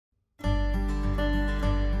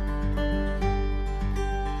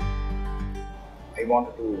I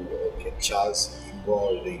wanted to get Charles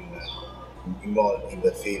involved in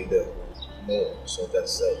the field more. So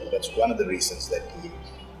that's one of the reasons that he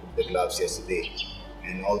took the gloves yesterday.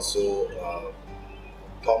 And also,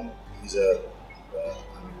 Tom is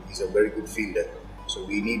he's a very good fielder. So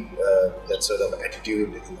we need that sort of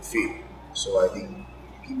attitude in the field. So I think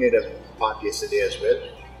he made a part yesterday as well.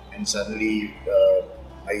 And suddenly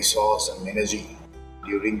I saw some energy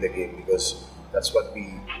during the game because that's what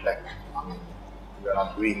we lacked. We are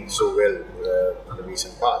not doing so well in the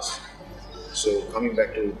recent past. So coming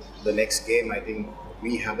back to the next game, I think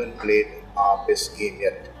we haven't played our best game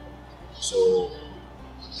yet. So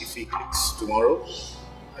if he clicks tomorrow,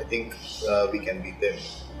 I think we can beat them.